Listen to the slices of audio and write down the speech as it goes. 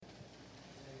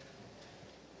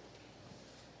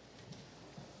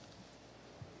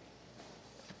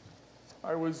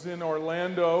I was in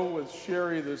Orlando with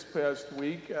Sherry this past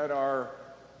week at our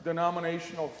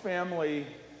denominational family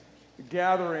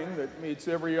gathering that meets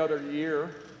every other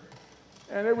year.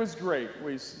 And it was great.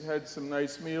 We had some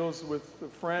nice meals with the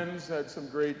friends, had some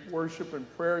great worship and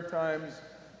prayer times,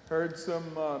 heard some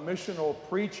missional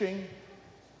preaching,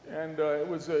 and it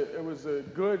was a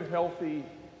good, healthy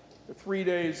 3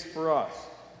 days for us.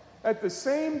 At the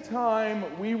same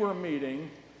time we were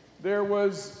meeting, there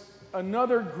was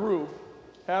another group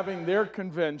having their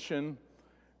convention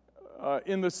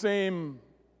in the same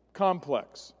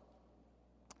complex.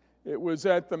 It was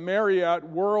at the Marriott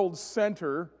World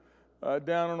Center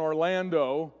down in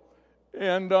Orlando,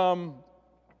 and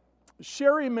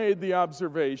Sherry made the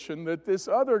observation that this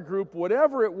other group,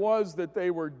 whatever it was that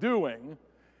they were doing,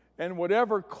 and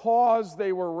whatever cause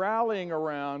they were rallying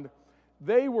around,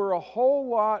 they were a whole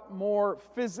lot more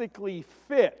physically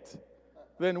fit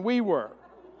than we were.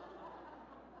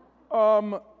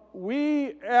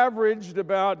 We averaged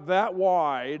about that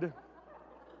wide.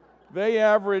 They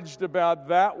averaged about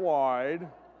that wide.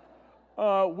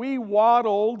 We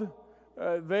waddled.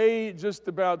 They just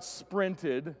about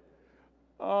sprinted.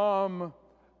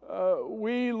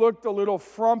 We looked a little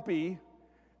frumpy,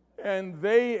 and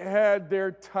they had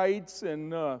their tights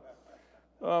and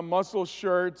muscle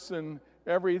shirts and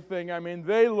everything. I mean,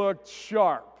 they looked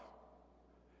sharp.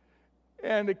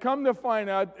 And to come to find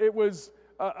out, it was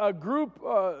a group,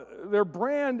 their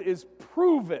brand is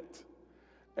Prove It,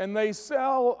 and they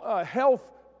sell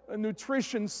health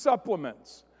nutrition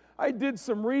supplements. I did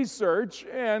some research,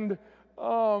 and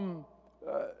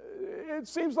it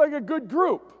seems like a good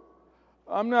group.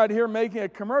 I'm not here making a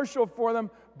commercial for them,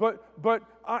 but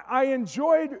I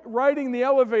enjoyed riding the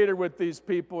elevator with these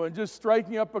people and just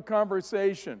striking up a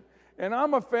conversation. And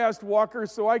I'm a fast walker,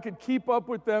 so I could keep up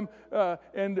with them,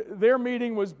 and their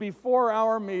meeting was before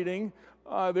our meeting.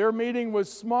 Their meeting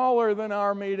was smaller than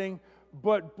our meeting,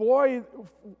 but boy,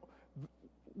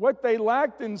 what they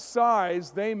lacked in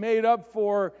size, they made up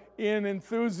for in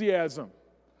enthusiasm.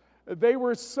 They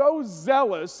were so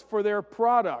zealous for their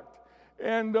product.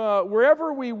 And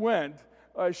wherever we went,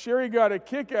 Sherry got a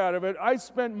kick out of it. I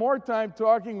spent more time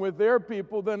talking with their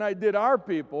people than I did our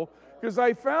people because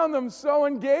I found them so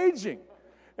engaging.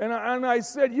 And I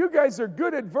said, you guys are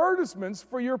good advertisements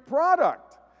for your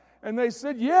product. And they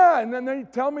said, yeah. And then they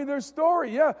tell me their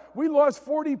story. Yeah, we lost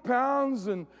 40 pounds.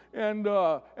 And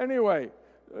anyway,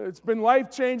 it's been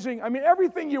life-changing. I mean,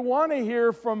 everything you want to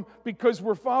hear from because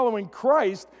we're following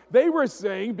Christ, they were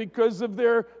saying because of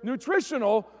their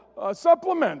nutritional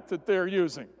supplement that they're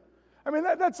using. I mean,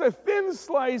 that's a thin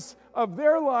slice of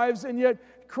their lives, and yet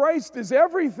Christ is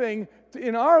everything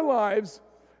in our lives.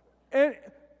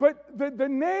 But the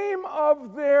name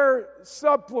of their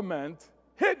supplement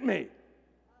hit me.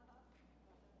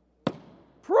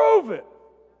 Prove it.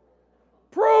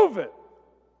 Prove it.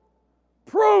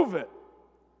 Prove it.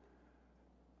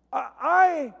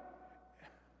 I've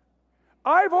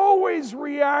always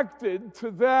reacted to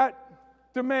that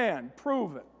demand.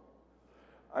 Prove it.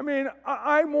 I mean,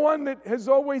 I'm one that has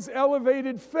always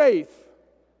elevated faith.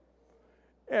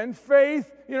 And faith,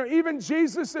 even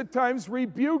Jesus at times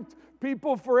rebuked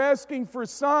people for asking for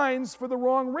signs for the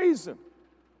wrong reason.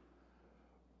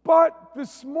 But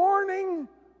this morning,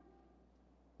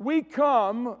 we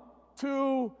come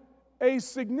to a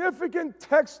significant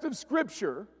text of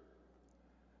Scripture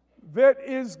that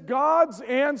is God's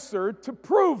answer to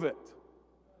prove it.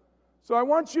 So I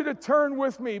want you to turn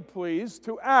with me, please,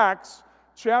 to Acts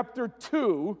chapter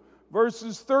 2,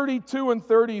 verses 32 and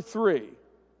 33.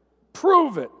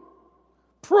 Prove it.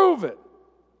 Prove it.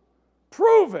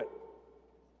 Prove it.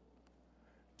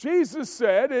 Jesus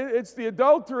said it's the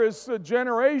adulterous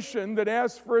generation that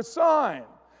asked for a sign.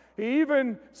 He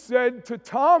even said to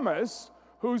Thomas,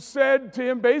 who said to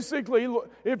him basically,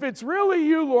 if it's really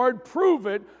you, Lord, prove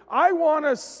it. I want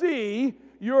to see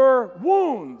your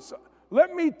wounds.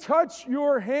 Let me touch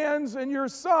your hands and your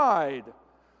side.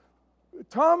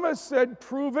 Thomas said,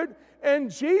 prove it, and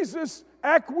Jesus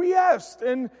acquiesced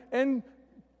and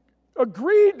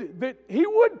agreed that he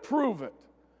would prove it.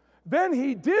 Then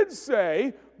he did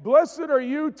say, blessed are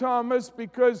you, Thomas,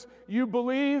 because you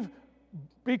believe,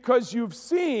 because you've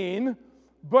seen,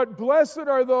 but blessed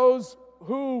are those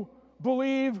who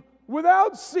believe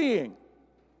without seeing.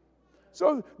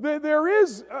 So there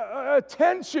is a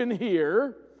tension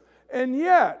here, and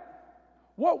yet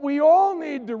what we all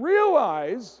need to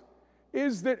realize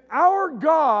is that our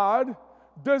God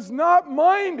does not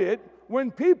mind it when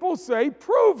people say,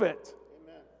 prove it.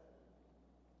 Amen.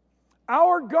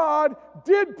 Our God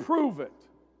did prove it.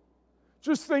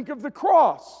 Just think of the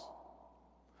cross.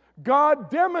 God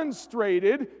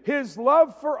demonstrated His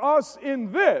love for us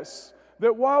in this,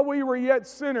 that while we were yet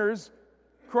sinners,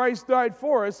 Christ died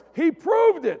for us. He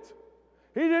proved it.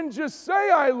 He didn't just say,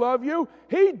 I love you.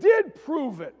 He did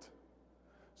prove it.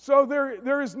 So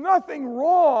there is nothing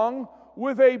wrong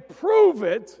with a prove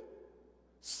it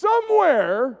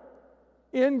somewhere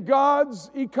in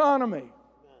God's economy.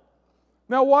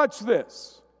 Now watch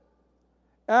this.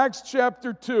 Acts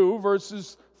chapter 2,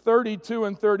 verses 32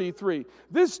 and 33.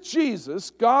 This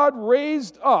Jesus God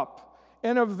raised up,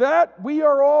 and of that we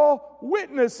are all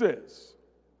witnesses.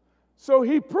 So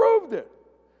He proved it.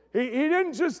 He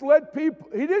didn't just let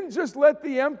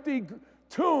the empty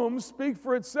tomb speak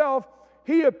for itself.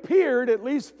 He appeared at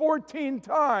least 14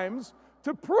 times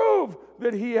to prove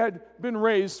that He had been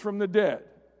raised from the dead.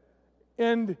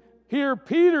 And here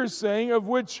Peter's saying, of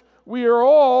which we are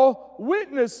all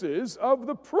witnesses of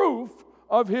the proof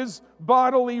of His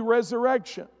bodily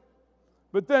resurrection.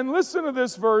 But then listen to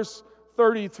this verse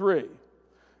 33.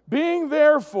 Being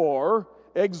therefore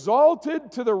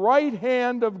exalted to the right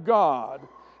hand of God,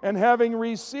 and having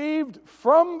received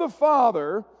from the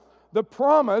Father the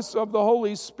promise of the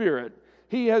Holy Spirit,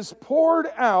 He has poured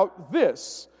out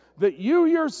this, that you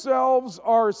yourselves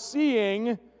are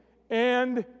seeing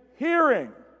and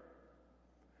hearing.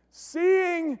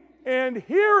 Seeing and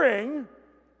hearing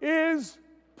is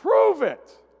prove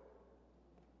it.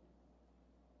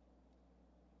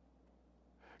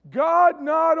 God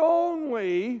not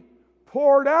only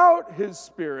poured out His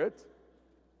Spirit,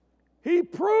 He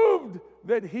proved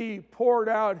that He poured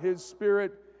out His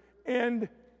Spirit. And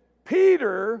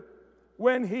Peter,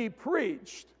 when he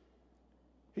preached,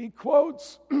 he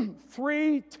quotes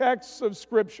 3 texts of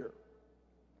Scripture.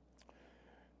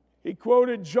 He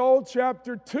quoted Joel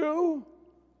chapter 2,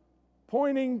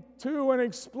 pointing to and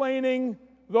explaining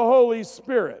the Holy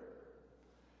Spirit.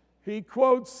 He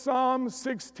quotes Psalm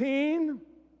 16,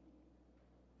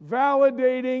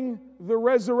 validating the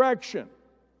resurrection.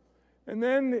 And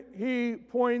then he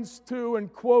points to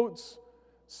and quotes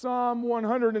Psalm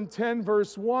 110,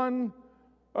 verse 1,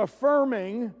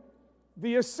 affirming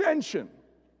the ascension.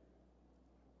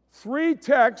 3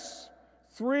 texts,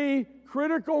 3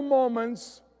 critical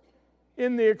moments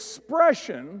in the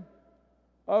expression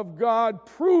of God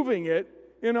proving it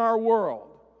in our world.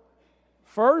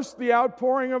 First, the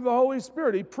outpouring of the Holy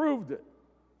Spirit. He proved it.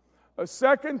 A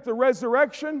second, the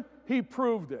resurrection. He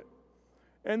proved it.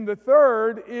 And the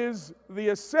third is the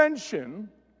ascension.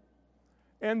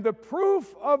 And the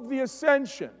proof of the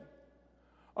ascension,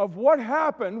 of what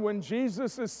happened when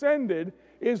Jesus ascended,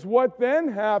 is what then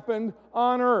happened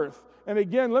on earth. And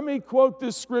again, let me quote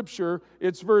this scripture.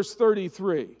 It's verse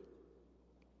 33.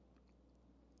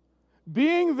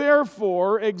 Being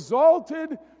therefore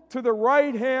exalted to the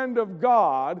right hand of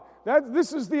God,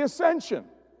 this is the ascension.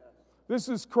 This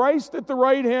is Christ at the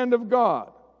right hand of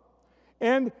God.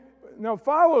 And now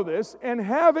follow this, and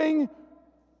having,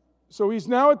 so He's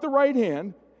now at the right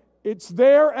hand, it's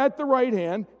there at the right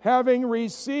hand, having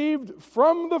received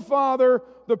from the Father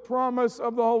the promise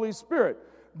of the Holy Spirit.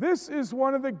 This is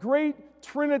one of the great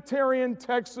Trinitarian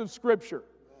texts of Scripture.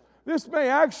 This may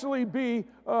actually be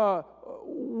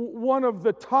one of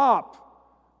the top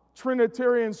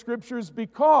Trinitarian Scriptures,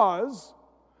 because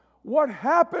what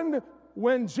happened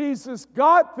when Jesus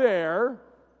got there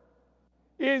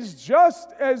is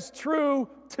just as true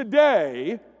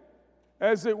today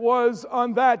as it was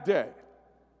on that day.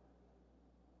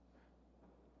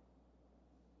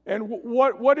 And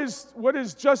what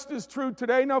is just as true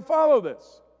today? Now follow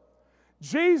this.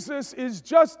 Jesus is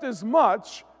just as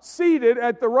much seated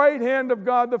at the right hand of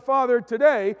God the Father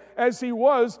today as He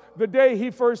was the day He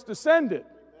first ascended.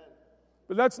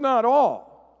 But that's not all.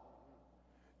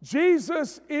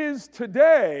 Jesus is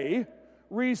today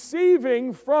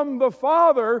receiving from the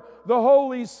Father the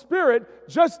Holy Spirit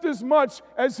just as much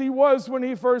as He was when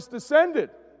He first ascended.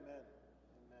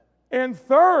 And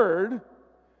third,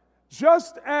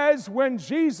 just as when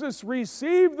Jesus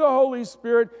received the Holy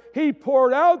Spirit, He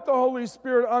poured out the Holy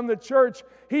Spirit on the church,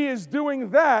 He is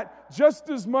doing that just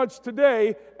as much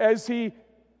today as He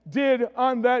did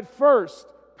on that first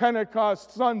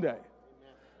Pentecost Sunday.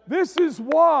 This is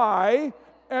why,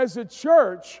 as a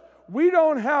church, we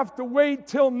don't have to wait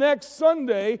till next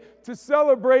Sunday to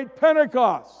celebrate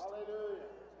Pentecost.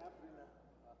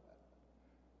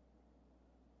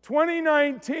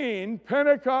 2019,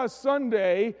 Pentecost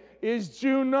Sunday, is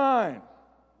June 9.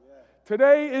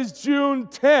 Today is June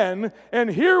 10, and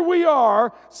here we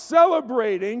are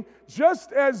celebrating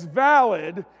just as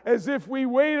valid as if we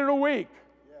waited a week.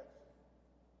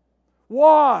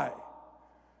 Why?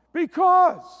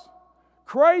 Because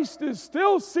Christ is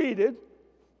still seated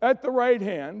at the right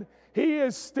hand. He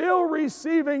is still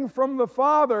receiving from the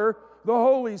Father the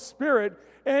Holy Spirit,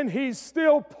 and he's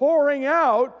still pouring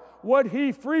out what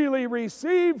he freely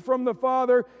received from the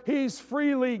Father, he's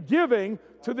freely giving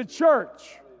to the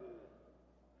church.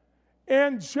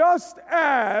 And just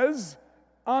as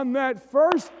on that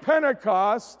first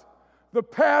Pentecost, the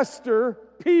pastor,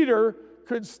 Peter,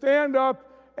 could stand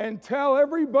up and tell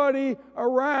everybody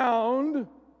around,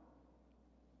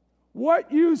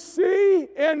 what you see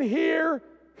and hear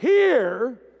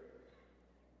here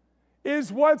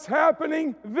is what's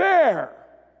happening there.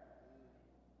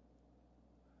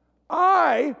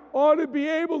 I ought to be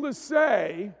able to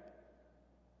say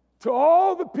to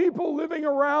all the people living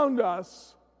around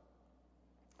us,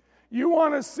 you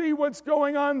want to see what's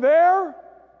going on there?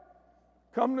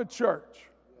 Come to church.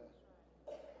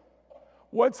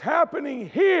 What's happening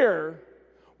here,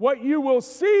 what you will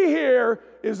see here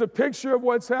is a picture of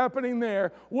what's happening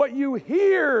there. What you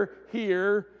hear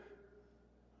here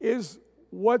is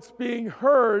what's being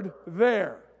heard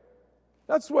there.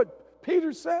 That's what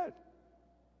Peter said.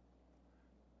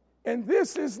 And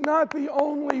this is not the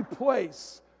only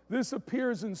place this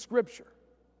appears in Scripture.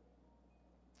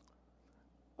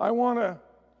 I want to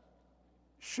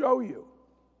show you.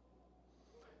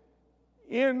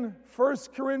 In 1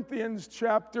 Corinthians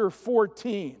chapter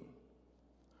 14,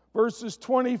 verses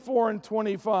 24 and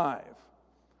 25,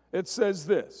 it says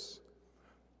this.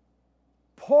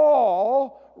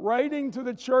 Paul, writing to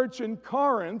the church in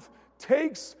Corinth,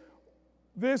 takes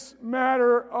this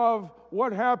matter of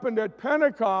what happened at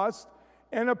Pentecost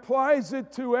and applies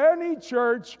it to any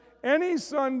church, any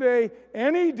Sunday,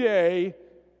 any day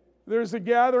there's a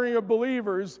gathering of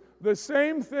believers. The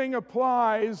same thing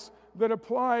applies that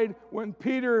applied when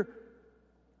Peter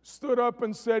stood up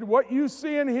and said, what you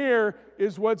see and hear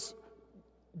is what's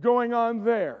going on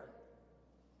there.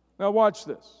 Now watch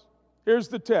this. Here's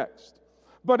the text.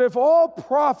 But if all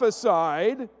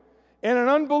prophesied and an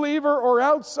unbeliever or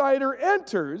outsider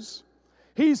enters,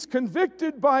 he's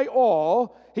convicted by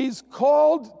all, he's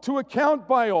called to account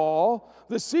by all,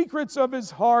 the secrets of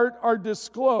his heart are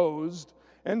disclosed,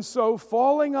 and so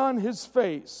falling on his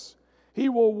face, he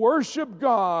will worship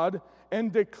God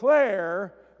and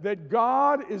declare that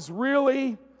God is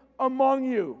really among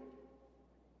you.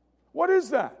 What is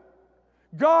that?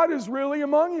 God is really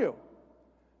among you.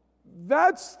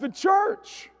 That's the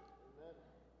church.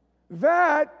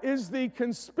 That is the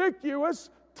conspicuous,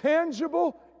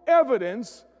 tangible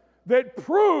evidence that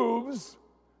proves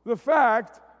the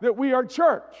fact that we are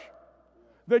church,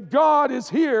 that God is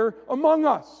here among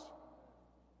us.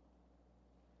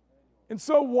 And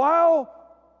so while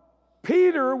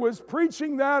Peter was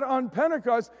preaching that on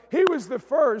Pentecost, he was the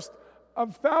first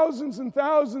of thousands and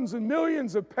thousands and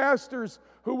millions of pastors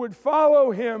who would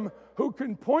follow him, who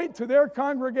can point to their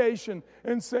congregation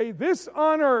and say, this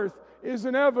on earth is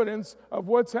an evidence of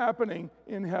what's happening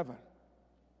in heaven.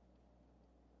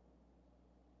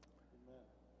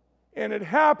 And it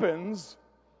happens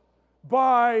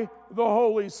by the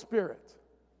Holy Spirit.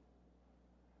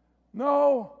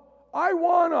 No, I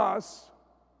want us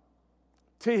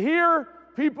to hear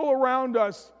people around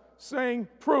us saying,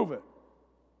 prove it.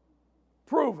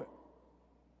 Prove it.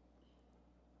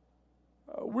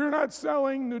 We're not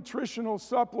selling nutritional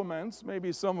supplements.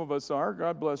 Maybe some of us are.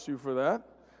 God bless you for that.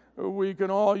 We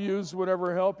can all use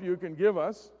whatever help you can give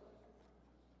us.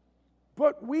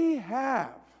 But we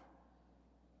have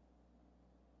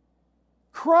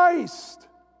Christ,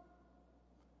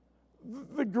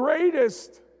 the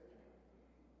greatest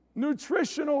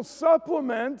nutritional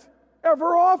supplement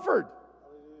ever offered.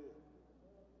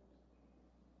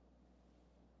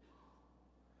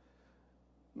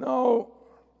 No,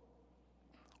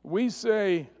 we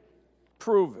say,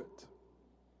 prove it.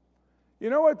 You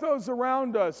know what those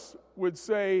around us would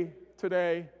say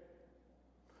today?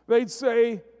 They'd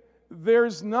say,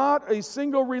 there's not a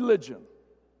single religion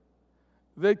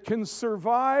that can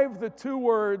survive the two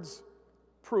words,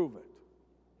 prove it.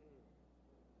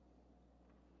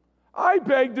 I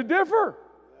beg to differ.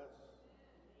 Yes.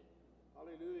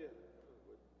 Hallelujah.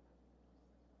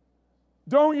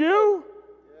 Don't you?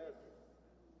 Yes.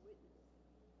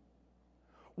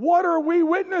 What are we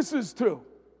witnesses to?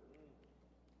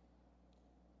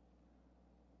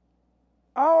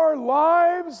 Our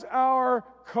lives, our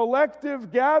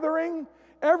collective gathering,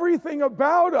 everything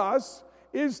about us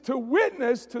is to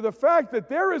witness to the fact that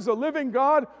there is a living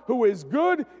God who is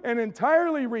good and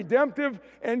entirely redemptive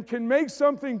and can make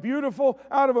something beautiful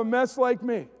out of a mess like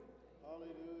me.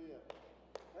 Hallelujah.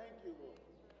 Thank you, Lord.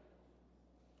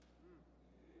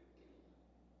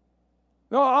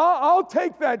 No, I'll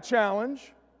take that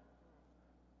challenge.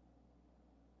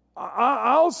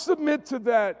 I'll submit to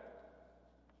that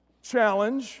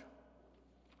challenge.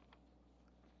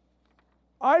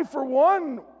 I, for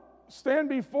one, stand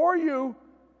before you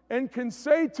and can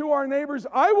say to our neighbors,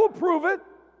 I will prove it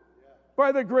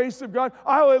by the grace of God.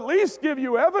 I'll at least give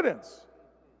you evidence.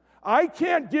 I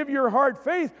can't give your heart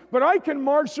faith, but I can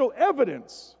marshal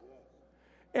evidence.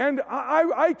 And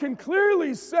I can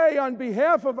clearly say on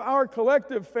behalf of our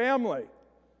collective family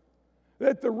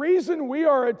that the reason we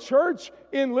are a church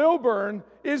in Lilburn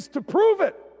is to prove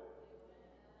it.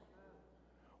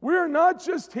 We're not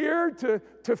just here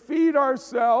to feed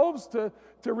ourselves,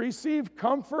 to receive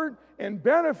comfort and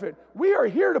benefit. We are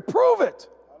here to prove it.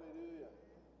 Hallelujah.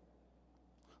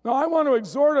 Now, I want to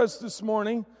exhort us this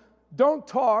morning, don't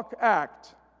talk,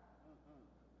 act.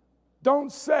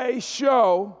 Don't say,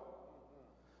 show.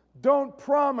 Don't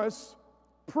promise,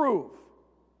 prove.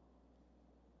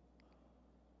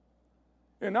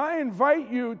 And I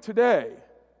invite you today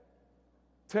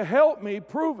to help me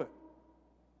prove it.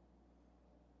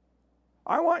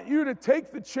 I want you to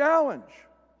take the challenge.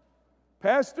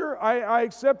 Pastor, I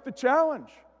accept the challenge.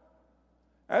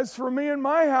 As for me and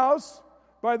my house,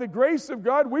 by the grace of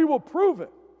God, we will prove it.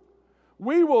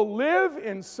 We will live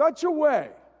in such a way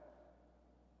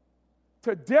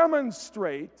to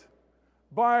demonstrate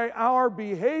by our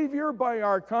behavior, by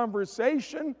our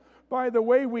conversation, by the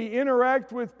way we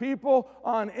interact with people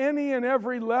on any and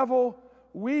every level,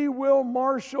 we will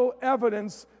marshal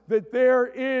evidence that there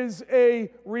is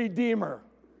a Redeemer.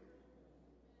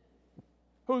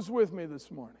 Who's with me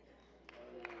this morning?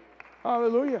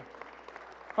 Hallelujah.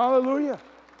 Hallelujah.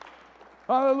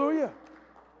 Hallelujah.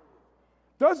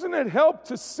 Doesn't it help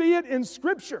to see it in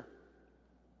Scripture?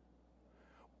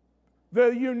 The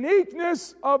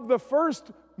uniqueness of the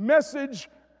first message,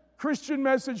 Christian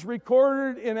message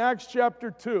recorded in Acts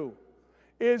chapter 2,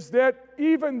 is that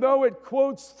even though it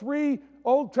quotes 3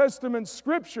 Old Testament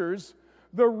scriptures,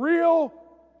 the real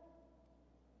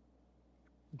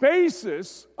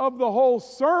basis of the whole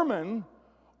sermon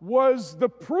was the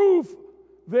proof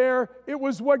there. It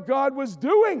was what God was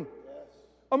doing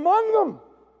among them.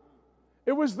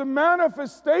 It was the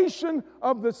manifestation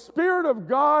of the Spirit of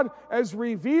God as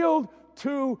revealed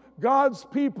to God's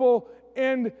people,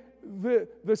 and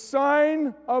the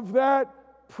sign of that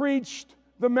preached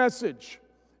the message.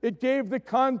 It gave the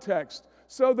context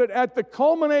so that at the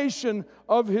culmination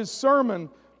of his sermon,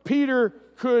 Peter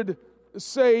could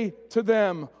say to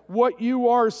them, what you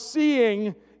are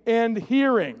seeing and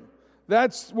hearing.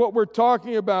 That's what we're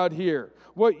talking about here.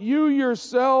 What you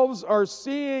yourselves are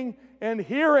seeing and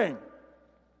hearing.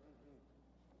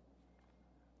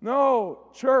 No,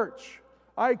 church,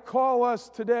 I call us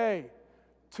today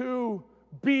to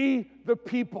be the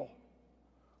people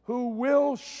who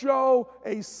will show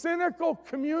a cynical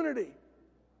community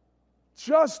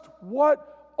just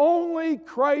what only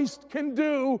Christ can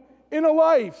do in a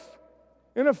life,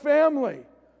 in a family,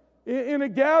 in a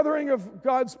gathering of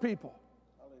God's people.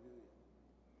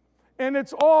 And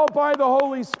it's all by the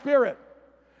Holy Spirit.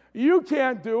 You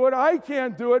can't do it, I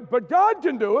can't do it, but God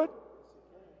can do it.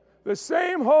 The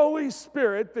same Holy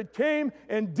Spirit that came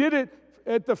and did it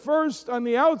at the first, on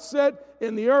the outset,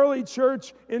 in the early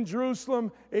church in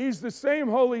Jerusalem, He's the same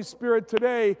Holy Spirit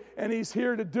today, and He's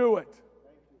here to do it.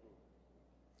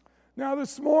 Now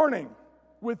this morning,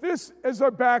 with this as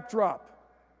our backdrop,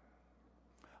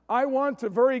 I want to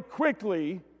very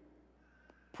quickly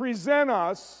present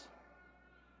us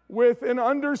with an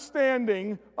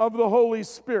understanding of the Holy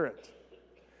Spirit.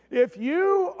 If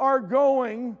you are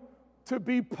going to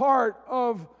be part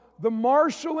of the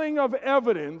marshaling of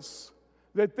evidence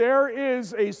that there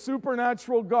is a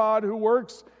supernatural God who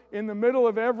works in the middle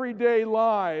of everyday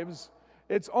lives,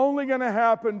 it's only going to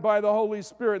happen by the Holy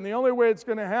Spirit. And the only way it's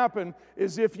going to happen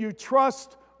is if you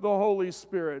trust the Holy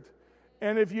Spirit.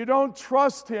 And if you don't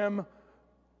trust Him,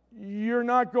 you're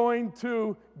not going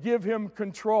to give Him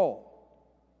control.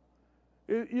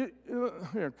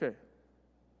 Okay.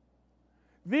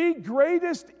 The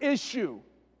greatest issue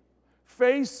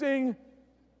facing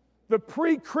the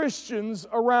pre-Christians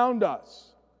around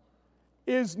us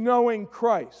is knowing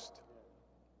Christ.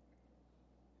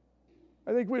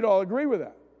 I think we'd all agree with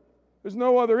that. There's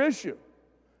no other issue.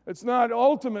 It's not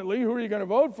ultimately who are you going to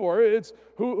vote for. It's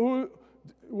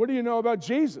what do you know about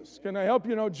Jesus? Can I help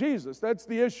you know Jesus? That's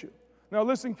the issue. Now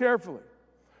listen carefully.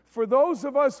 For those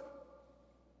of us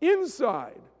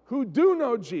inside who do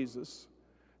know Jesus,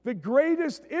 the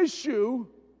greatest issue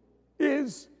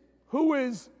is who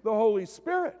is the Holy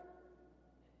Spirit.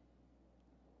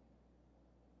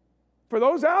 For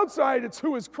those outside, it's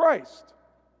who is Christ.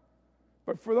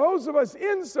 But for those of us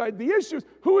inside, the issue is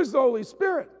who is the Holy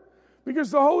Spirit?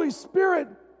 Because the Holy Spirit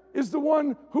is the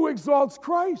one who exalts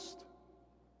Christ.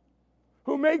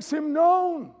 who makes him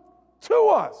known to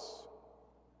us.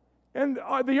 And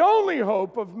the only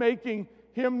hope of making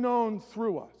him known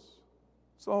through us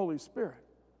is the Holy Spirit.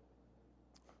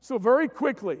 So very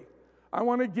quickly, I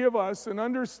want to give us an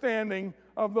understanding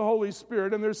of the Holy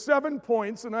Spirit. And there's 7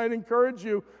 points, and I'd encourage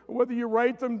you, whether you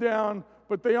write them down,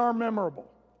 but they are memorable.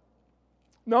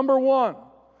 Number 1,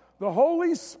 the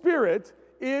Holy Spirit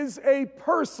is a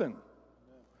person.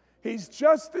 He's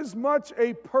just as much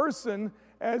a person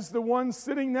as the one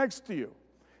sitting next to you.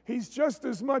 He's just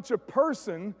as much a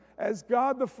person as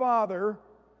God the Father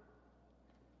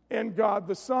and God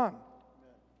the Son.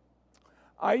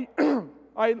 I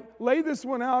lay this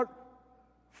one out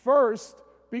first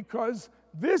because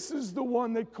this is the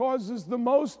one that causes the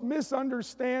most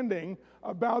misunderstanding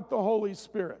about the Holy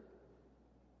Spirit.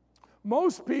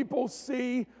 Most people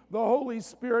see the Holy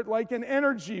Spirit like an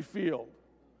energy field.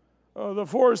 The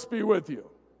force be with you.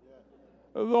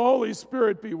 The Holy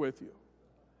Spirit be with you.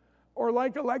 Or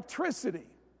like electricity.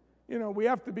 You know, we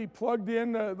have to be plugged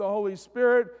in to the Holy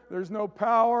Spirit. There's no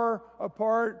power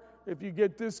apart if you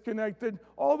get disconnected.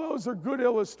 All those are good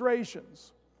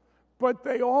illustrations. But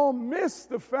they all miss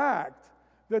the fact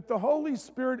that the Holy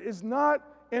Spirit is not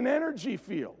an energy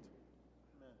field.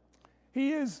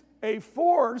 He is a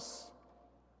force,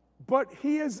 but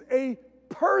he is a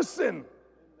person.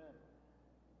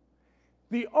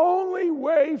 The only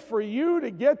way for you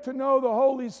to get to know the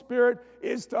Holy Spirit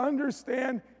is to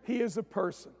understand he is a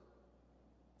person.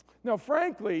 Now,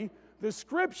 frankly, the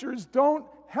scriptures don't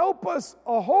help us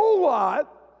a whole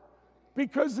lot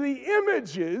because the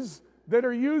images that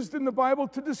are used in the Bible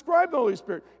to describe the Holy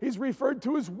Spirit. He's referred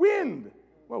to as wind.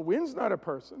 Well, wind's not a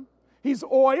person. He's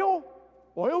oil.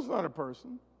 Oil's not a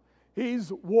person.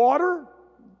 He's water.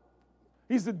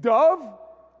 He's a dove.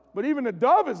 But even a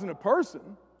dove isn't a person.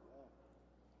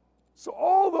 So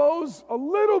all those a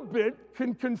little bit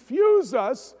can confuse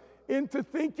us into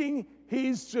thinking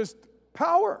he's just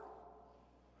power.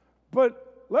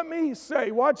 But let me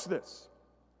say, watch this.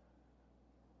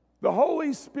 The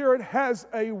Holy Spirit has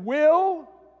a will.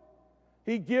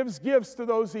 He gives gifts to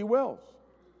those he wills.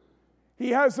 He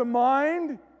has a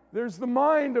mind. There's the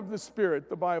mind of the Spirit,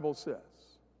 the Bible says.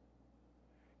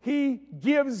 He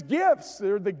gives gifts.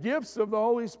 They're the gifts of the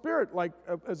Holy Spirit, like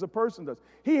as a person does.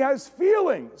 He has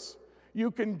feelings. You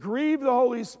can grieve the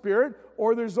Holy Spirit,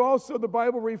 or there's also, the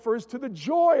Bible refers to the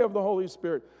joy of the Holy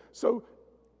Spirit. So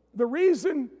the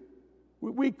reason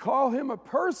we call him a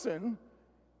person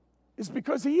is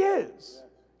because he is.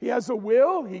 He has a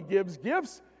will, he gives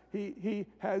gifts, he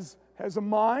has a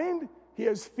mind, he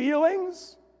has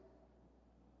feelings,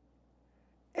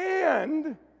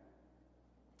 and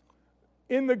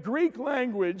in the Greek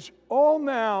language, all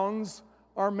nouns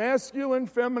are masculine,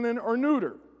 feminine, or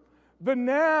neuter. The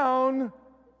noun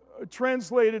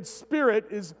translated spirit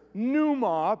is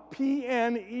pneuma,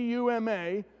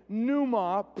 P-N-E-U-M-A,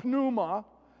 pneuma,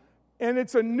 and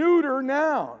it's a neuter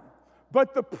noun.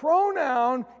 But the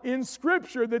pronoun in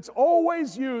Scripture that's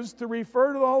always used to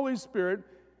refer to the Holy Spirit,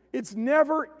 it's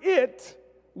never it,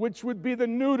 which would be the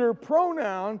neuter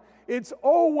pronoun. It's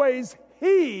always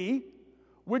he,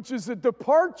 which is a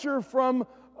departure from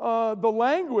the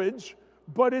language,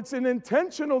 but it's an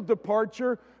intentional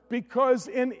departure because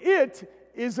an it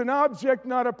is an object,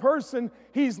 not a person.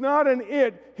 He's not an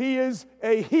it, he is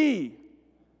a he.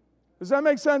 Does that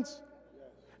make sense?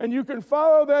 And you can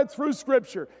follow that through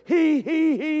Scripture. He.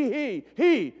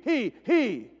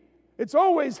 It's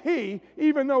always he,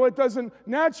 even though it doesn't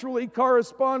naturally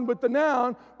correspond with the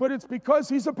noun, but it's because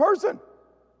he's a person.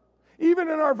 Even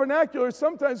in our vernacular,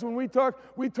 sometimes when we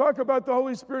talk about the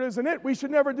Holy Spirit as an it. We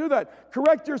should never do that.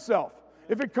 Correct yourself.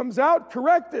 If it comes out,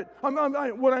 correct it.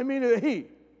 What I mean is he.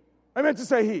 I meant to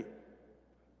say he.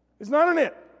 It's not an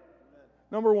it.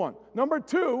 Number one. Number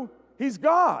two, he's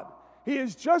God. He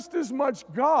is just as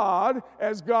much God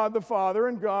as God the Father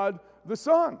and God the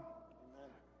Son.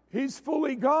 He's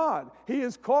fully God. He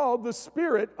is called the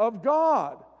Spirit of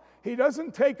God. He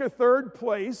doesn't take a third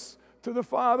place to the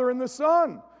Father and the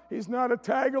Son. He's not a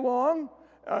tag-along.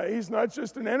 He's not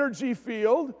just an energy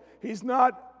field. He's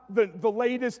not the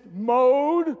latest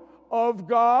mode of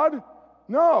God.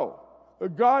 No,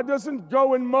 God doesn't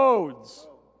go in modes.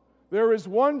 There is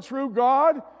one true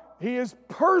God. He is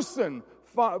person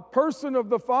of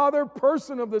the Father,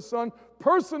 person of the Son,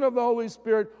 person of the Holy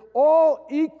Spirit, all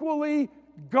equally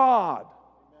God.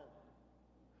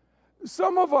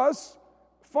 Some of us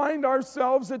find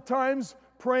ourselves at times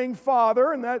praying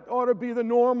Father, and that ought to be the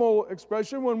normal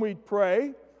expression when we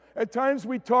pray. At times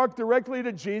we talk directly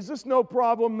to Jesus, no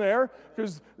problem there,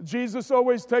 because Jesus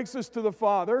always takes us to the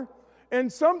Father.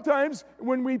 And sometimes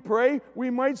when we pray, we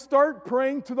might start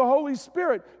praying to the Holy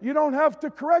Spirit. You don't have to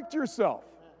correct yourself.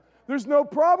 There's no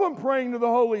problem praying to the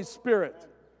Holy Spirit.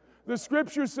 The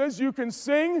Scripture says you can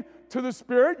sing to the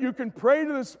Spirit, you can pray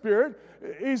to the Spirit.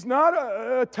 He's not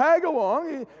a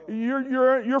tag-along.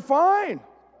 You're fine.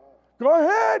 Go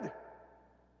ahead.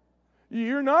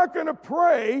 You're not going to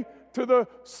pray to the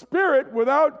Spirit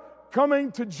without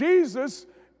coming to Jesus,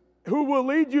 who will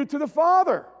lead you to the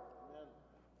Father.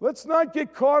 Let's not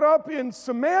get caught up in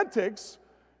semantics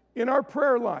in our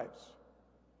prayer lives.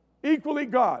 Equally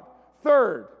God.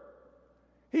 Third,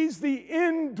 He's the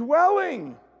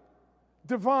indwelling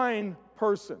divine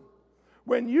person.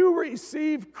 When you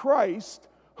receive Christ,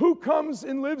 who comes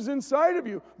and lives inside of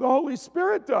you? The Holy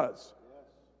Spirit does.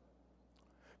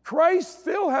 Christ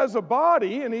still has a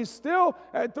body, and He's still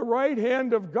at the right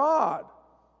hand of God.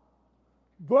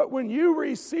 But when you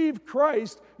receive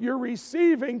Christ, you're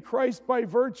receiving Christ by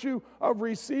virtue of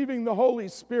receiving the Holy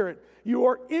Spirit. You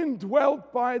are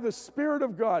indwelt by the Spirit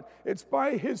of God. It's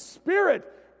by His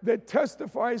Spirit that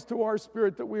testifies to our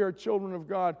spirit that we are children of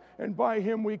God, and by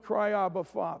Him we cry, Abba,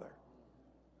 Father.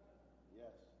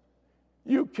 Yes.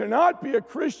 You cannot be a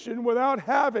Christian without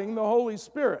having the Holy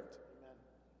Spirit. Amen.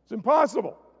 It's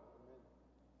impossible.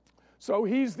 So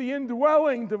He's the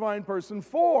indwelling divine person.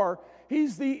 4,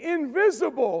 He's the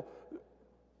invisible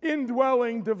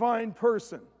indwelling divine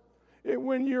person.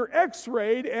 When you're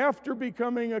x-rayed after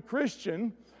becoming a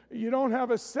Christian, you don't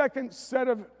have a second set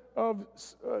of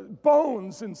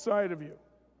bones inside of you.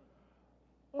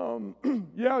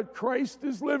 Christ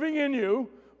is living in you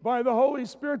by the Holy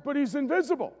Spirit, but He's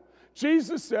invisible.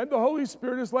 Jesus said the Holy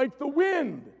Spirit is like the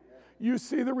wind. You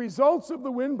see the results of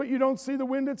the wind, but you don't see the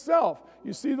wind itself.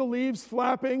 You see the leaves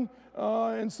flapping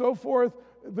and so forth,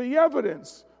 the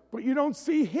evidence, but you don't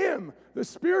see Him. The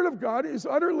Spirit of God is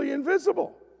utterly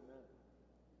invisible.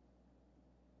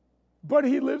 But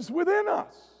He lives within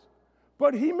us.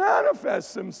 But He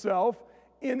manifests Himself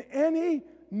in any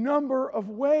number of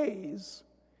ways,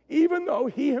 even though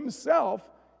He Himself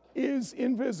is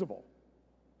invisible.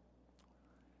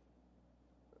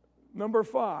 Number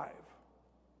 5,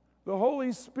 the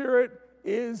Holy Spirit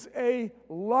is a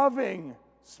loving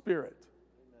Spirit.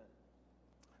 Amen.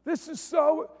 This is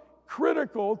so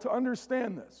critical to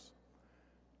understand this.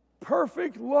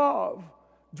 Perfect love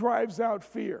drives out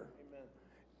fear. Amen.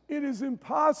 It is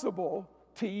impossible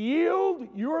to yield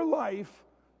your life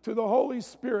to the Holy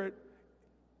Spirit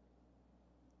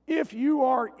if you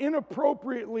are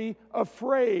inappropriately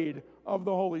afraid of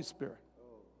the Holy Spirit.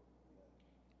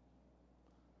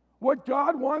 What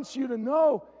God wants you to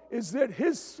know is that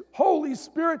His Holy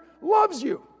Spirit loves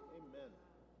you. Amen.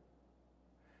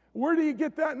 Where do you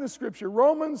get that in the Scripture?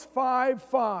 Romans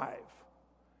 5:5.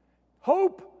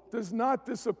 Hope does not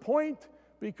disappoint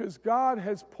because God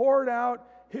has poured out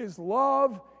His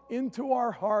love into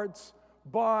our hearts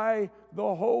by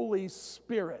the Holy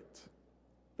Spirit.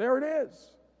 There it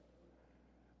is.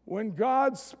 When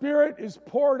God's Spirit is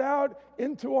poured out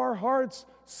into our hearts,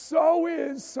 so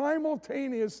is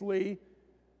simultaneously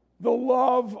the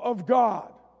love of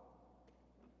God.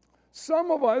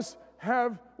 Some of us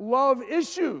have love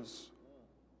issues.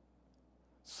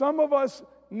 Some of us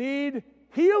need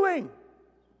healing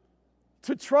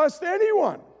to trust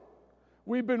anyone.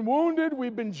 We've been wounded,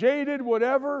 we've been jaded,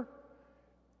 whatever.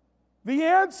 The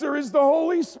answer is the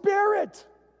Holy Spirit.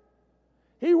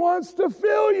 He wants to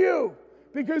fill you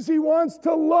because He wants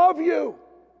to love you.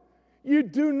 You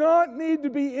do not need to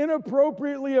be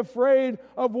inappropriately afraid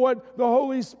of what the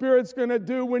Holy Spirit's going to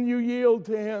do when you yield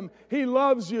to Him. He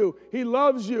loves you. He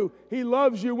loves you. He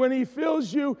loves you. When He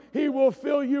fills you, He will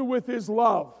fill you with His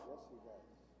love.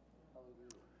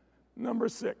 Number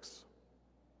 6.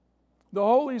 The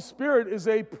Holy Spirit is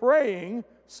a praying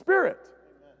Spirit.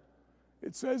 Amen.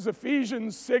 It says,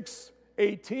 Ephesians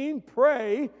 6:18,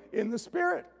 pray in the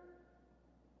Spirit.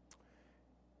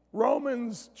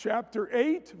 Romans chapter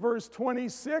 8, verse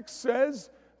 26 says,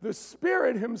 the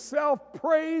Spirit Himself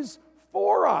prays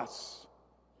for us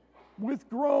with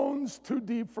groans too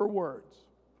deep for words.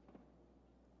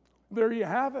 There you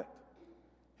have it.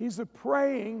 He's a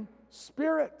praying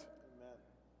Spirit. Amen.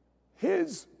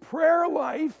 His prayer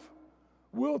life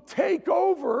will take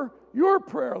over your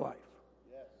prayer life.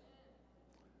 Yes.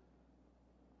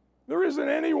 There isn't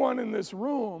anyone in this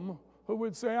room who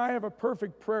would say, I have a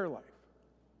perfect prayer life.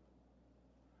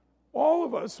 All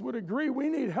of us would agree we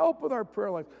need help with our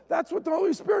prayer life. That's what the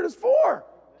Holy Spirit is for.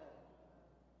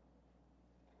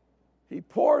 He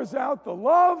pours out the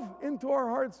love into our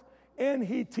hearts, and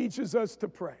He teaches us to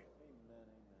pray.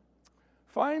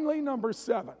 Finally, number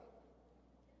 7.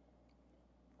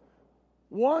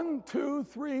 1, 2,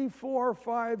 3, 4,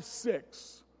 5,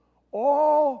 6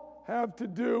 all have to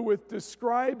do with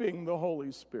describing the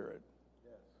Holy Spirit.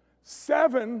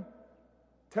 7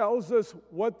 tells us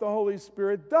what the Holy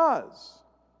Spirit does.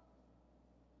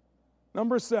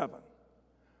 Number 7,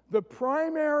 the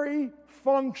primary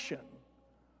function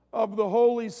of the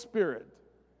Holy Spirit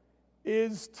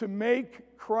is to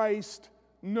make Christ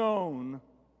known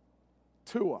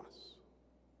to us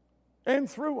and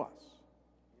through us.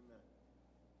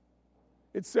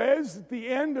 It says at the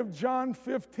end of John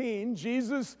 15,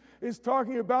 Jesus is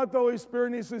talking about the Holy Spirit,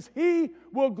 and he says, He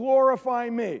will glorify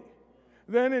me.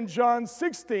 Then in John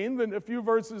 16, then a few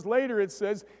verses later, it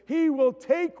says, He will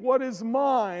take what is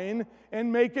mine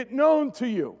and make it known to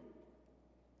you.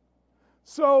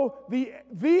 So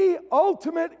the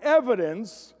ultimate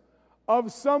evidence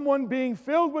of someone being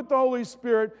filled with the Holy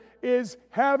Spirit is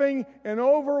having an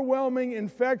overwhelming,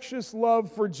 infectious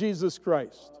love for Jesus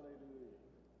Christ.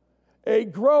 A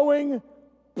growing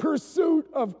pursuit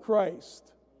of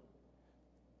Christ.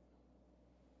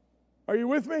 Are you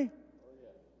with me?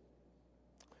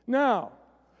 Now,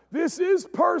 this is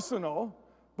personal,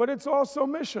 but it's also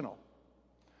missional.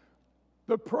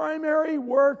 The primary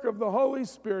work of the Holy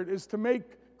Spirit is to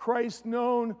make Christ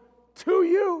known to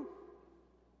you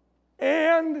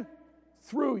and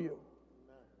through you.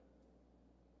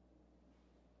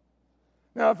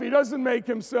 Now, if he doesn't make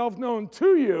himself known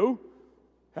to you,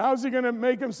 how's he going to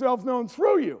make himself known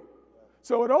through you?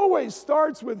 So it always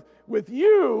starts with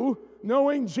you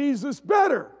knowing Jesus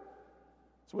better.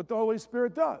 That's what the Holy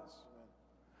Spirit does.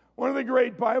 One of the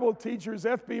great Bible teachers,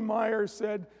 F.B. Meyer,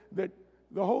 said that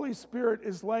the Holy Spirit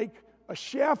is like a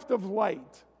shaft of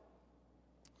light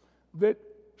that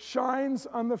shines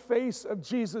on the face of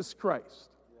Jesus Christ.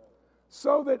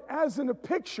 So that as in a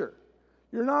picture,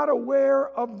 you're not aware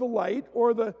of the light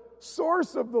or the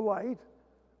source of the light,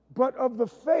 but of the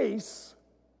face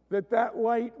that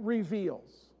light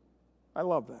reveals. I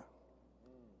love that.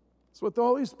 That's what the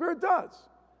Holy Spirit does.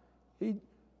 He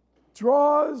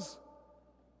draws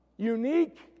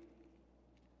unique,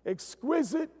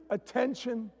 exquisite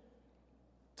attention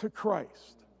to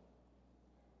Christ.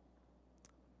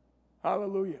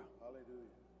 Hallelujah.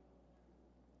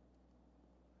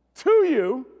 To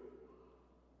you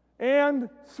and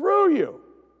through you.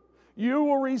 You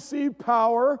will receive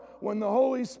power when the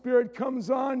Holy Spirit comes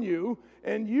on you,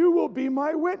 and you will be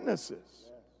my witnesses.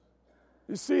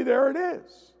 You see, there it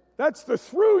is. That's the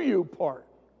through you part.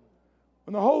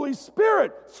 When the Holy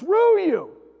Spirit, through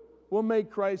you, will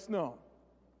make Christ known.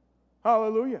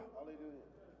 Hallelujah.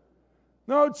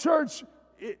 No, church,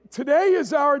 today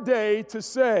is our day to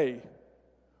say,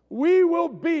 we will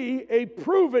be a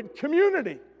prove-it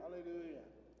community.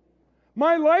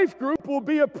 My life group will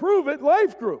be a prove-it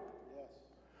life group.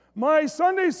 My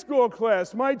Sunday school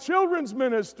class, my children's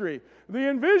ministry, the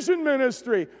Envision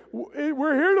ministry,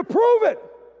 we're here to prove it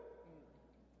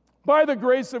by the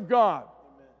grace of God.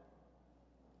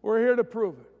 We're here to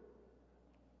prove it.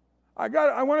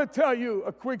 I want to tell you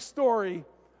a quick story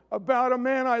about a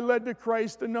man I led to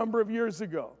Christ a number of years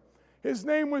ago. His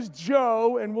name was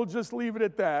Joe, and we'll just leave it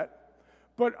at that.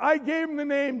 But I gave him the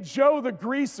name Joe the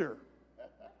Greaser.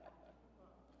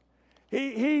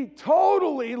 He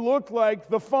totally looked like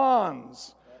the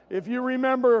Fonz, if you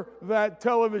remember that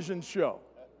television show.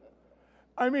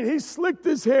 I mean, he slicked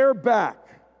his hair back,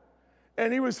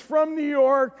 and he was from New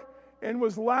York and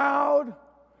was loud,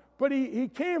 but he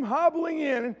came hobbling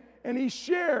in, and he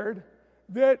shared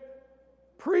that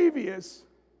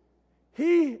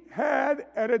he had,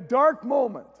 at a dark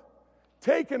moment,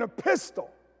 taken a pistol,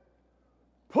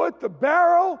 put the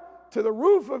barrel to the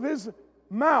roof of his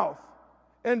mouth,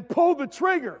 and pulled the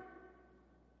trigger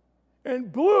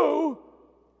and blew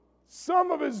some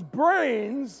of his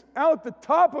brains out the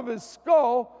top of his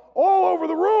skull all over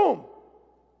the room.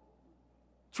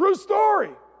 True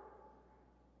story.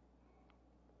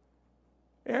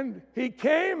 And he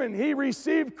came and he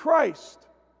received Christ.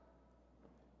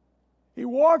 He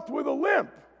walked with a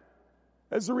limp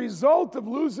as a result of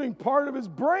losing part of his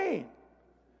brain.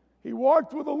 He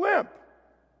walked with a limp.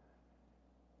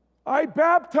 I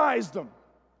baptized him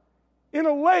in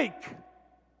a lake.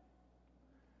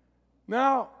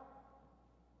 Now,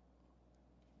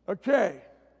 okay,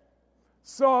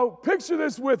 so picture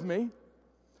this with me.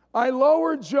 I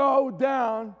lowered Joe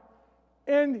down,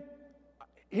 and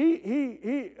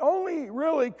he only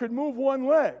really could move one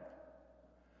leg.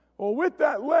 Well, with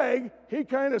that leg, he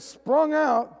kind of sprung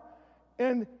out,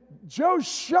 and Joe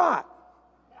shot.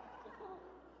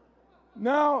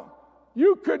 Now,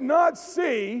 you could not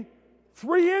see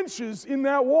 3 inches in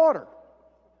that water.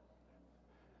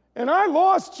 And I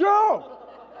lost Joe.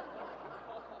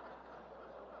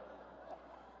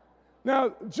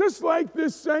 Now, just like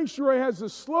this sanctuary has a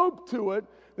slope to it,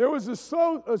 there was a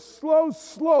slow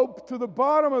slope to the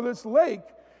bottom of this lake.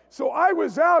 So I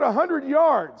was out 100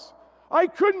 yards. I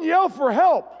couldn't yell for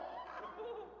help.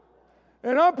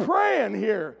 And I'm praying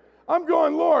here. I'm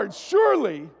going, Lord,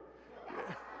 surely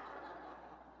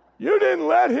you didn't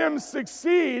let him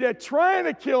succeed at trying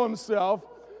to kill himself.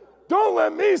 Don't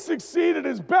let me succeed at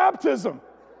his baptism.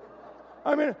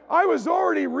 I mean, I was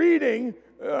already reading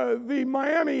the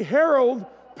Miami Herald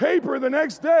paper the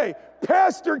next day.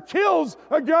 Pastor kills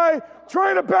a guy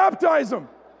trying to baptize him.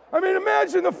 I mean,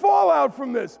 imagine the fallout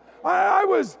from this. I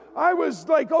was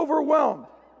like overwhelmed,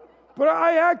 but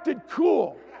I acted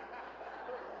cool.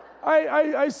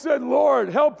 I said, Lord,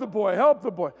 help the boy, help the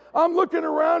boy. I'm looking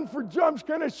around for jumps,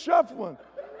 kind of shuffling.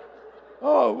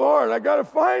 Oh, Lord, I got to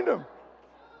find him.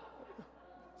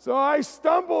 So I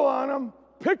stumble on him,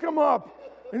 pick him up,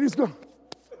 and he's going,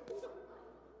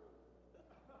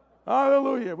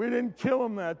 hallelujah. We didn't kill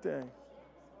him that day.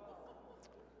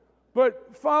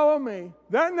 But follow me.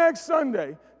 That next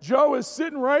Sunday, Joe is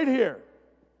sitting right here.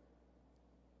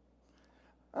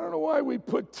 I don't know why we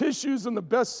put tissues in the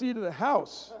best seat of the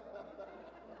house.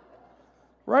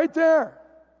 Right there.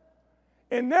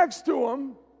 And next to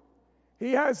him,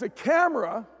 he has a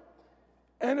camera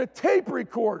and a tape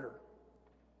recorder.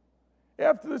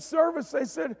 After the service, I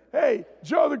said, hey,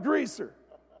 Joe the Greaser,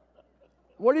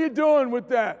 what are you doing with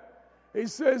that? He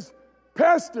says,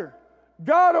 Pastor,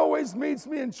 God always meets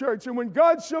me in church, and when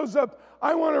God shows up,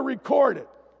 I want to record it.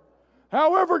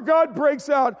 However God breaks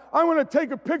out, I want to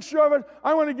take a picture of it.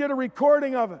 I want to get a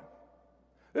recording of it.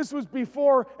 This was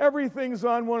before everything's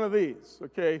on one of these,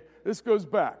 okay? This goes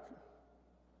back.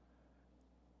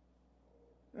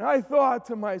 And I thought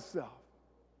to myself,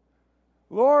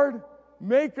 Lord,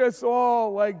 make us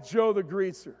all like Joe the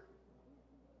Greaser.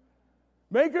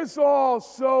 Make us all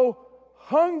so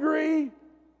hungry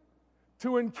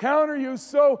to encounter you,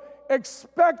 so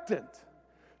expectant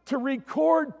to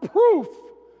record proof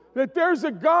that there's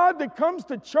a God that comes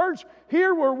to church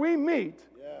here where we meet,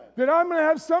 that I'm going to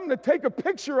have something to take a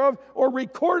picture of or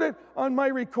record it on my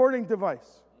recording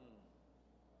device.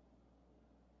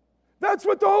 That's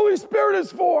what the Holy Spirit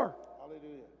is for.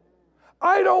 Hallelujah.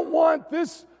 I don't want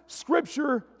this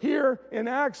scripture here in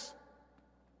Acts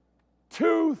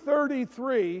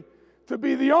 2:33 to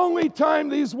be the only time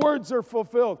these words are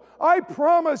fulfilled. I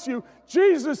promise you,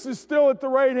 Jesus is still at the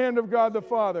right hand of God the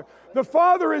Father. The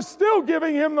Father is still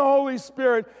giving him the Holy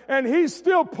Spirit, and he's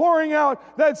still pouring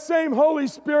out that same Holy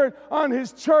Spirit on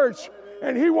his church,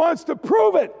 and he wants to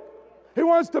prove it. He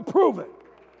wants to prove it.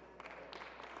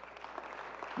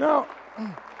 Now,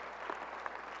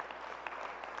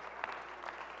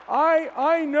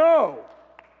 I know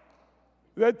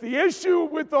that the issue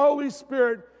with the Holy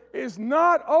Spirit is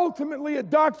not ultimately a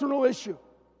doctrinal issue.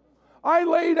 I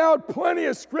laid out plenty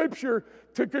of scripture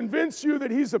to convince you that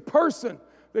he's a person,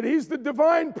 that he's the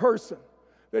divine person,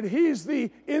 that he's the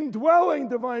indwelling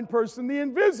divine person, the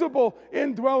invisible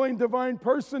indwelling divine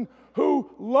person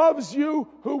who loves you,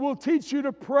 who will teach you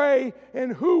to pray,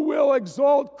 and who will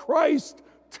exalt Christ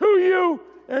to you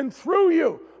and through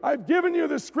you. I've given you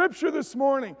the scripture this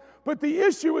morning, but the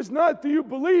issue is not do you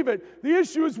believe it? The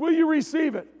issue is will you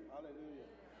receive it?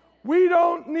 We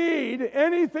don't need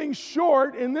anything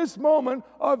short in this moment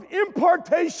of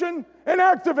impartation and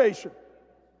activation.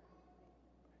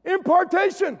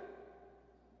 Impartation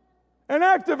and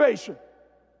activation.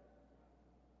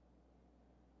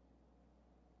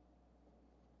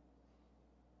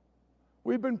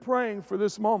 We've been praying for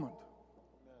this moment.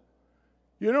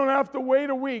 You don't have to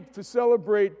wait a week to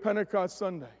celebrate Pentecost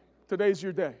Sunday. Today's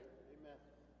your day.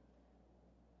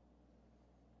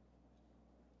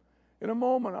 In a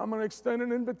moment, I'm going to extend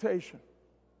an invitation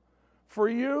for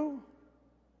you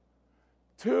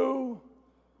to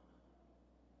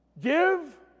give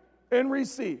and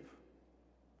receive.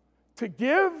 To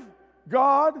give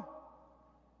God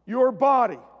your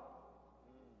body.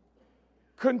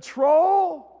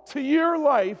 Control to your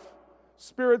life,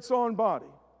 spirit, soul, and body.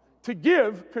 To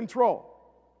give control.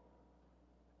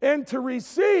 And to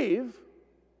receive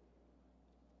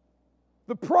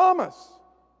the promise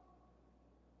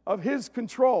of his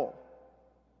control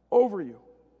over you,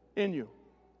 in you,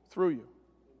 through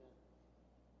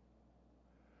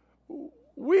you.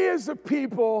 We as a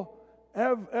people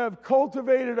have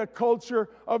cultivated a culture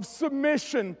of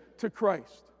submission to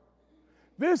Christ.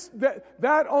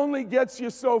 That only gets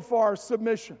you so far,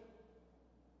 submission.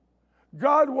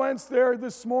 God wants there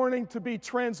this morning to be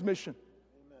transmission.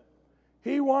 Amen.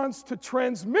 He wants to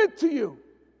transmit to you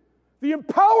the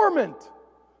empowerment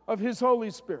of his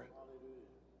Holy Spirit.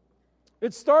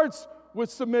 It starts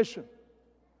with submission.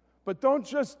 But don't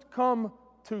just come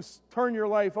to turn your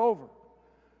life over.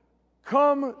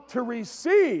 Come to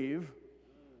receive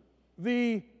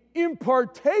the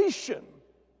impartation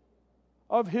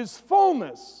of His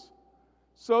fullness,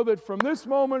 so that from this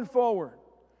moment forward,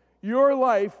 your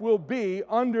life will be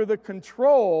under the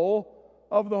control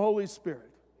of the Holy Spirit.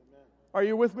 Amen. Are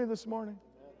you with me this morning?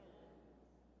 Amen.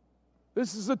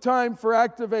 This is a time for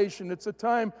activation. It's a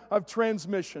time of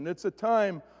transmission. It's a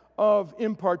time of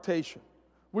impartation.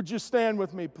 Would you stand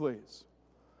with me, please?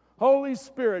 Holy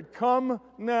Spirit, come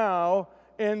now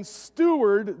and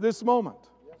steward this moment.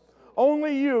 Yes,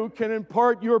 only you can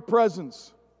impart your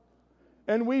presence.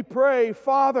 And we pray,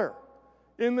 Father,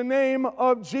 in the name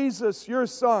of Jesus, your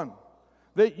Son,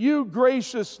 that you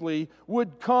graciously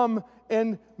would come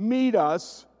and meet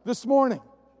us this morning.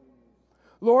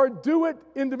 Lord, do it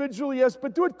individually, yes,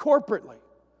 but do it corporately.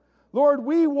 Lord,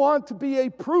 we want to be a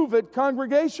prove-it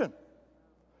congregation.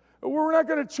 We're not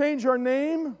going to change our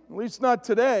name, at least not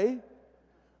today.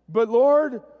 But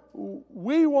Lord,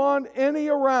 we want any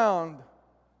around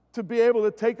to be able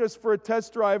to take us for a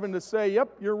test drive and to say, yep,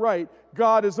 you're right,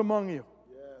 God is among you.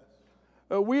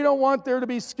 Yes. We don't want there to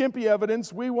be skimpy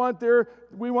evidence. We want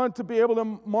to be able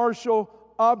to marshal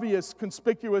obvious,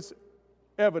 conspicuous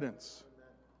evidence.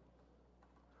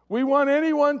 We want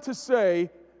anyone to say,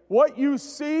 what you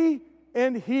see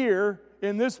and hear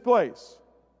in this place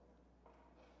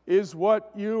is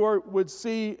what you would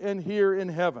see and hear in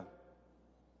heaven.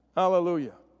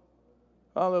 Hallelujah.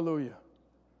 Hallelujah.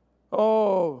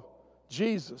 Oh,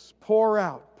 Jesus, pour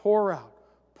out, pour out,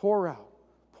 pour out,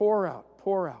 pour out,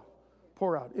 pour out,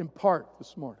 pour out. Impart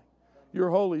this morning. Your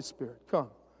Holy Spirit,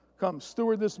 come,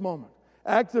 steward this moment.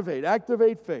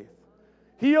 Activate faith.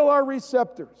 Heal our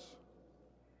receptors.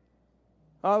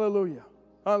 Hallelujah.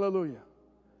 Hallelujah.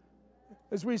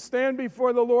 As we stand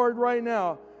before the Lord right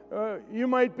now, you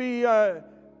might be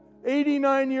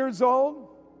 89 years old.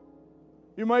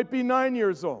 You might be 9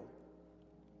 years old.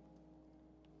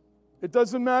 It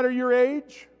doesn't matter your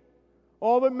age.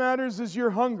 All that matters is your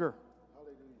hunger.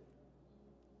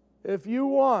 If you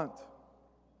want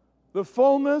the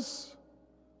fullness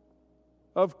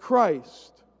of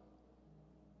Christ,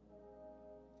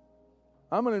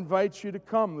 I'm going to invite you to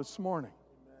come this morning.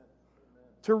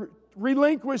 To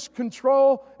relinquish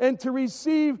control and to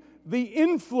receive the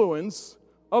influence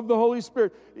of the Holy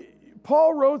Spirit.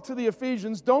 Paul wrote to the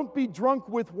Ephesians, don't be drunk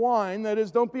with wine, that is,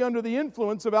 don't be under the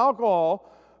influence of alcohol,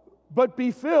 but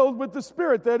be filled with the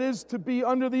Spirit, that is, to be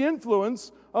under the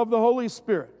influence of the Holy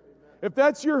Spirit. If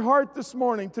that's your heart this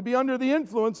morning, to be under the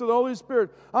influence of the Holy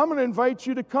Spirit, I'm going to invite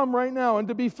you to come right now and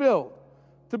to be filled.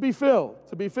 To be filled.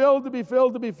 To be filled, to be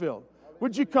filled, to be filled.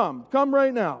 Would you come? Come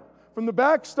right now. From the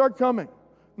back, start coming.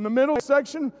 In the middle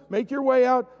section, make your way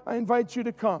out. I invite you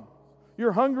to come.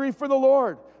 You're hungry for the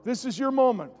Lord. This is your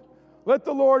moment. Let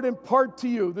the Lord impart to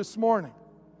you this morning.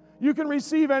 You can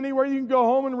receive anywhere. You can go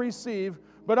home and receive,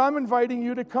 but I'm inviting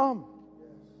you to come.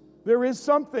 There is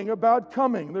something about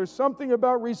coming. There's something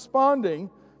about responding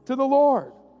to the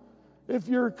Lord. If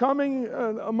you're coming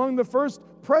among the first,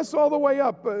 press all the way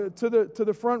up to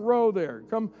the front row there.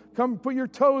 Come put your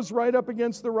toes right up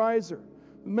against the riser.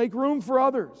 Make room for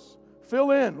others.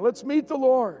 Fill in. Let's meet the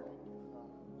Lord.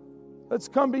 Let's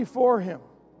come before Him.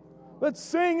 Let's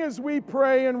sing as we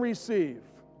pray and receive.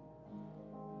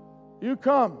 You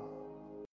come.